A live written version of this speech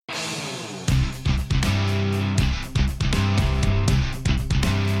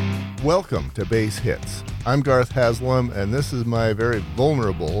Welcome to Base Hits. I'm Garth Haslam, and this is my very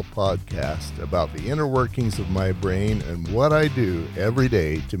vulnerable podcast about the inner workings of my brain and what I do every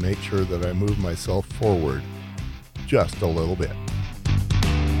day to make sure that I move myself forward just a little bit.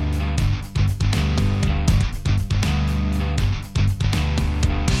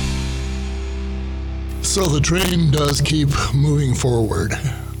 So the train does keep moving forward.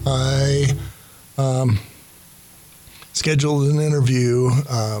 I scheduled an interview.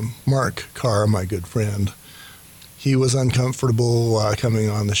 Mark Carr, my good friend, he was uncomfortable coming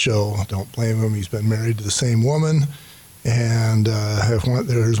on the show. Don't blame him. He's been married to the same woman. And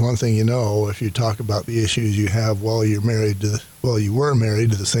there's one thing you know, if you talk about the issues you have while you were married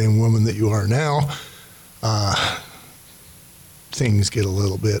to the same woman that you are now, things get a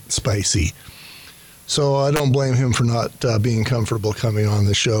little bit spicy. So I don't blame him for not being comfortable coming on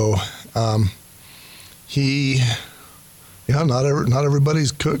the show. Not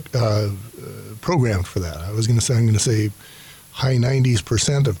everybody's programmed for that. I'm going to say high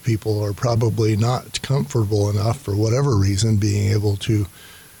 90% of people are probably not comfortable enough for whatever reason being able to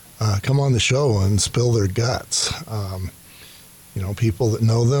come on the show and spill their guts. People that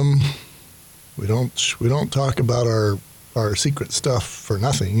know them, we don't talk about our secret stuff for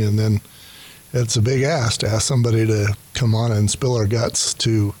nothing, and then it's a big ask to ask somebody to come on and spill our guts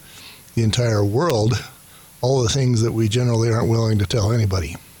to the entire world, all the things that we generally aren't willing to tell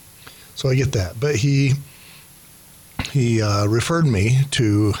anybody. So I get that. But he referred me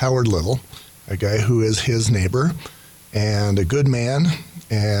to Howard Little, a guy who is his neighbor and a good man.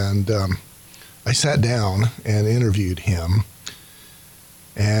 And I sat down and interviewed him.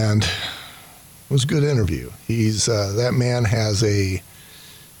 And it was a good interview. That man has a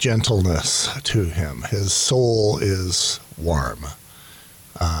gentleness to him. His soul is warm.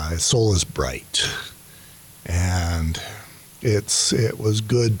 His soul is bright. And it was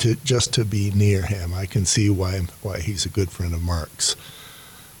good to be near him. I can see why he's a good friend of Mark's.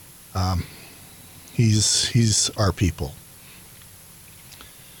 He's our people.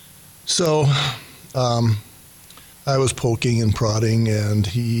 So I was poking and prodding, and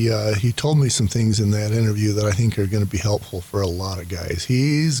he told me some things in that interview that I think are going to be helpful for a lot of guys.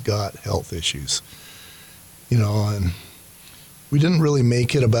 He's got health issues, and we didn't really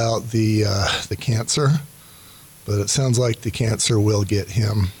make it about the cancer, but it sounds like the cancer will get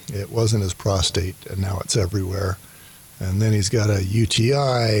him. It wasn't his prostate, and now it's everywhere. And then he's got a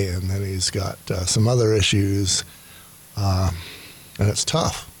UTI, and then he's got some other issues, and it's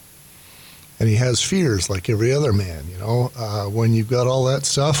tough. And he has fears like every other man, when you've got all that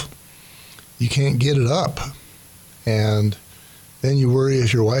stuff, you can't get it up. And then you worry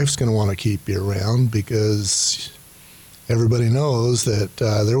if your wife's going to want to keep you around because everybody knows that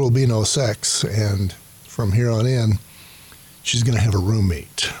there will be no sex. And from here on in, she's going to have a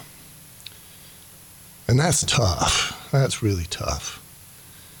roommate. And that's tough. That's really tough.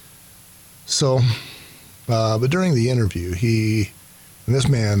 So, but during the interview, and this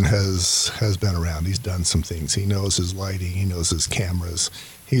man has been around. He's done some things. He knows his lighting. He knows his cameras.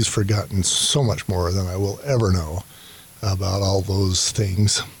 He's forgotten so much more than I will ever know about all those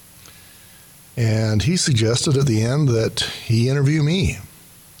things. And he suggested at the end that he interview me.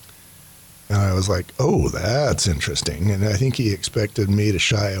 And I was like, oh, that's interesting. And I think he expected me to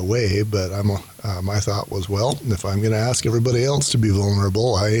shy away, but my thought was, well, if I'm going to ask everybody else to be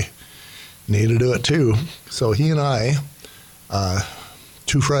vulnerable, I need to do it too. So he and I,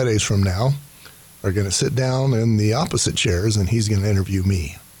 2 Fridays from now, are going to sit down in the opposite chairs, and he's going to interview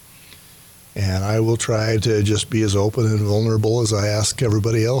me. And I will try to just be as open and vulnerable as I ask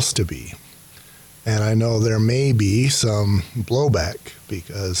everybody else to be. And I know there may be some blowback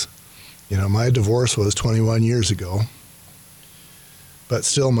because, my divorce was 21 years ago, but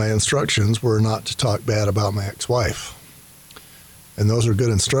still my instructions were not to talk bad about my ex-wife. And those are good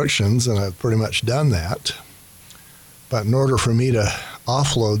instructions, and I've pretty much done that. But in order for me to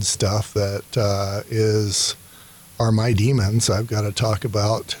offload stuff that are my demons, I've got to talk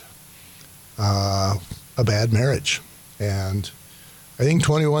about a bad marriage. And I think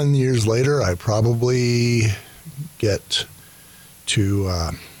 21 years later, I probably get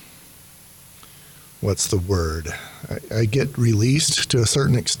to, what's the word? I get released to a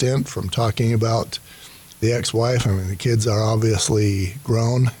certain extent from talking about the ex-wife. I mean, the kids are obviously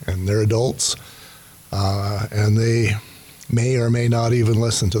grown and they're adults. And they may or may not even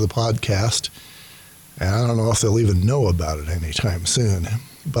listen to the podcast. And I don't know if they'll even know about it anytime soon.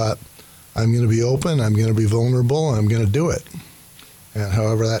 But I'm going to be open, I'm going to be vulnerable, and I'm going to do it. And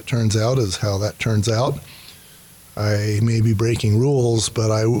however that turns out is how that turns out. I may be breaking rules,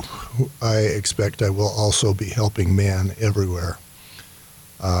 but I expect I will also be helping man everywhere.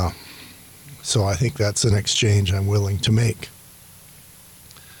 So I think that's an exchange I'm willing to make.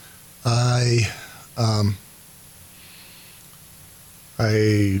 I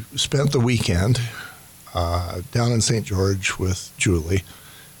spent the weekend down in St. George with Julie.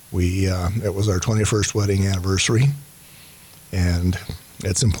 It was our 21st wedding anniversary, and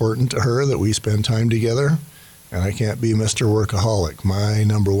it's important to her that we spend time together, and I can't be Mr. Workaholic. My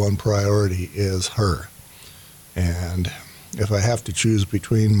number one priority is her. And if I have to choose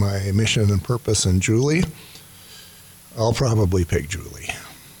between my mission and purpose and Julie, I'll probably pick Julie.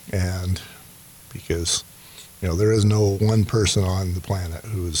 And because, there is no one person on the planet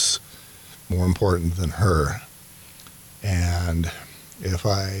who's more important than her. And if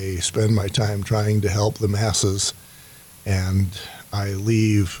I spend my time trying to help the masses and I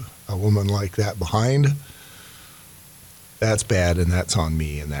leave a woman like that behind, that's bad, and that's on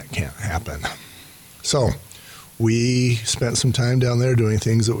me, and that can't happen. So we spent some time down there doing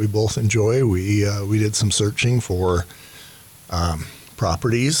things that we both enjoy. We did some searching for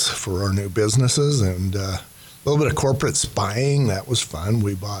properties for our new businesses, and a little bit of corporate spying. That was fun.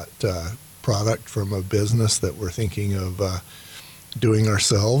 We bought product from a business that we're thinking of doing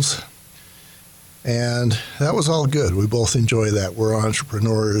ourselves, and that was all good. We both enjoy that. We're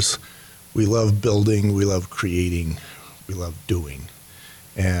entrepreneurs. We love building. We love creating. We love doing,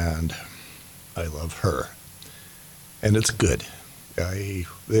 and I love her, and it's good.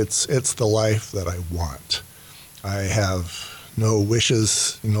 It's the life that I want. I have no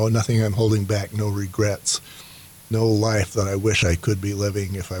wishes, nothing I'm holding back, no regrets, no life that I wish I could be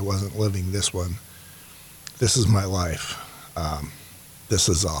living if I wasn't living this one. This is my life. This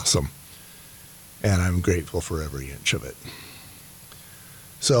is awesome, and I'm grateful for every inch of it.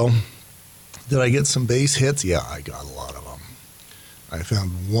 So, did I get some base hits? Yeah, I got a lot of them. I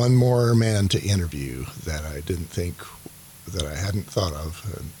found one more man to interview that I didn't think, that I hadn't thought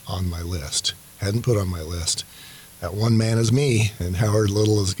of on my list, hadn't put on my list. That one man is me, and Howard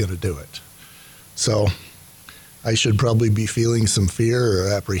Little is going to do it. So I should probably be feeling some fear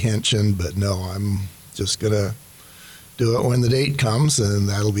or apprehension, but no, I'm just going to do it when the date comes, and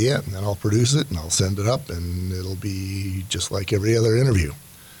that'll be it. And then I'll produce it, and I'll send it up, and it'll be just like every other interview.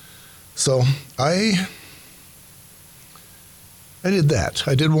 So I did that.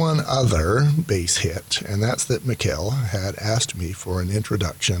 I did one other base hit, and that's that Mikkel had asked me for an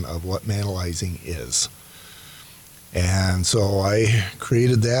introduction of what Manalizing is. And so I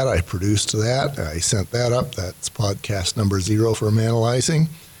created that. I produced that. I sent that up. That's podcast number 0 for Manalizing.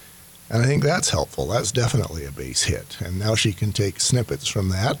 And I think that's helpful. That's definitely a base hit. And now she can take snippets from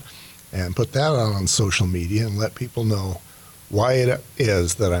that and put that out on social media and let people know why it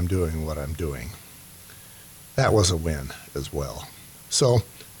is that I'm doing what I'm doing. That was a win as well. So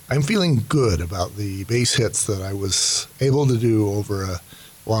I'm feeling good about the base hits that I was able to do over a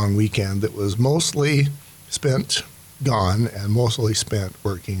long weekend that was mostly gone and mostly spent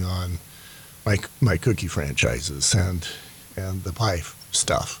working on my cookie franchises and the pie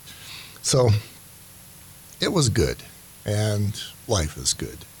stuff. So it was good, and life is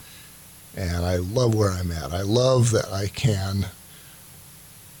good. And I love where I'm at. I love that I can,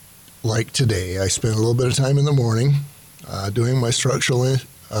 like today, I spent a little bit of time in the morning doing my structural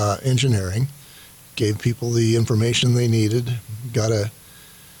engineering, gave people the information they needed, got a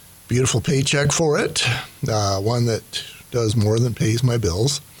beautiful paycheck for it, one that does more than pays my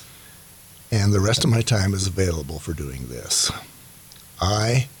bills, and the rest of my time is available for doing this.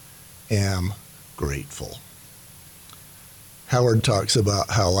 I am grateful. Howard talks about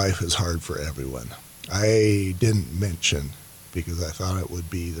how life is hard for everyone. I didn't mention, because I thought it would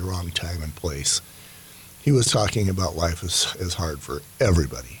be the wrong time and place. He was talking about life is hard for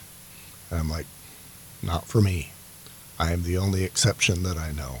everybody. And I'm like, not for me. I am the only exception that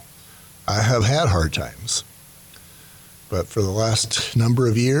I know. I have had hard times. But for the last number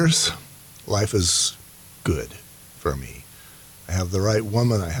of years, life is good for me. I have the right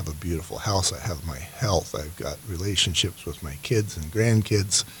woman. I have a beautiful house. I have my health. I've got relationships with my kids and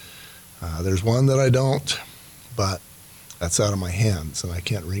grandkids. There's one that I don't, but that's out of my hands, and I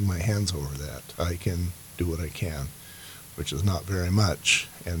can't wring my hands over that. I can do what I can, which is not very much,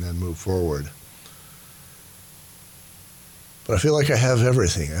 and then move forward. But I feel like I have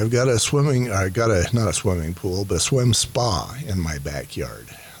everything. I've got not a swimming pool, but a swim spa in my backyard.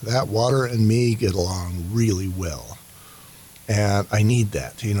 That water and me get along really well. And I need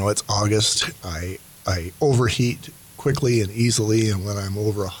that. It's August. I overheat quickly and easily, and when I'm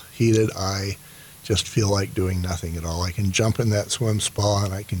overheated, I just feel like doing nothing at all. I can jump in that swim spa,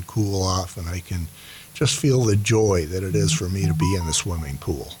 and I can cool off, and I can just feel the joy that it is for me to be in the swimming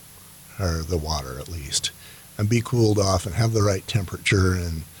pool, or the water at least, and be cooled off and have the right temperature.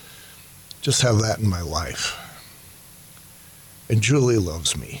 And just have that in my life. And Julie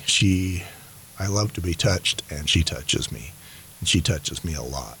loves me. I love to be touched, and she touches me. And she touches me a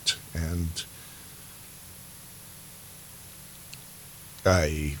lot. And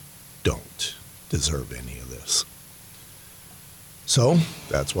I don't deserve any of this. So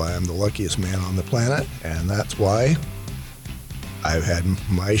that's why I'm the luckiest man on the planet, and that's why I've had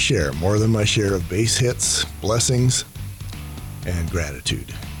my share, more than my share of base hits, blessings, and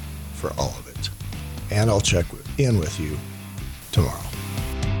gratitude for all of it. And I'll check in with you tomorrow.